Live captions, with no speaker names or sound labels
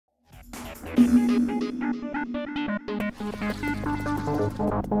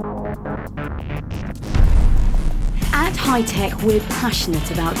At Hi-Tec, we're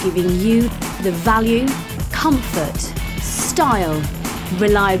passionate about giving you the value, comfort, style,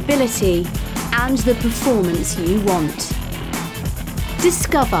 reliability and the performance you want.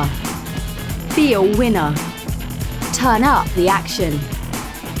 Discover. Be a winner. Turn up the action.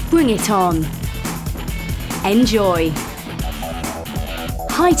 Bring it on. Enjoy.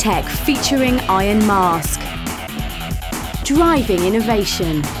 Hi-Tec featuring Ion Mask. Driving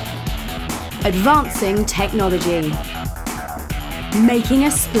innovation. Advancing technology. Making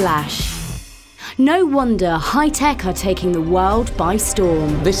a splash. No wonder Hi-Tec are taking the world by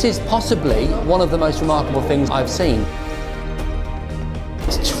storm. This is possibly one of the most remarkable things I've seen.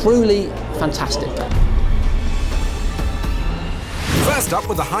 It's truly fantastic. First up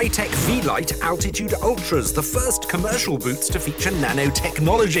were the Hi-Tec V-Lite Altitude Ultras, the first commercial boots to feature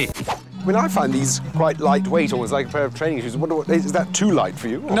nanotechnology. I mean, I find these quite lightweight, almost like a pair of training shoes. I wonder, is that too light for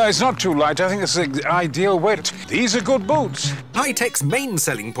you? No, it's not too light. I think it's the ideal weight. These are good boots. Hi-Tec's main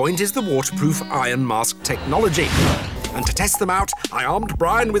selling point is the waterproof Ion Mask technology. And to test them out, I armed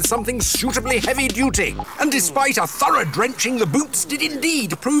Brian with something suitably heavy-duty. And despite a thorough drenching, the boots did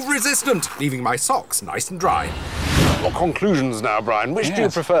indeed prove resistant, leaving my socks nice and dry. What conclusions now, Brian? Which do you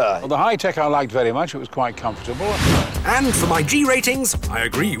prefer? Well, the Hi-Tec I liked very much. It was quite comfortable. And for my G ratings, I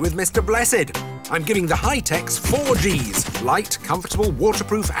agree with Mr. Blessed. I'm giving the Hi-Tecs 4 Gs. Light, comfortable,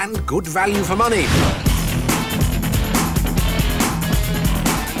 waterproof and good value for money.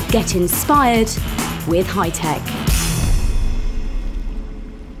 Get inspired with Hi-Tec.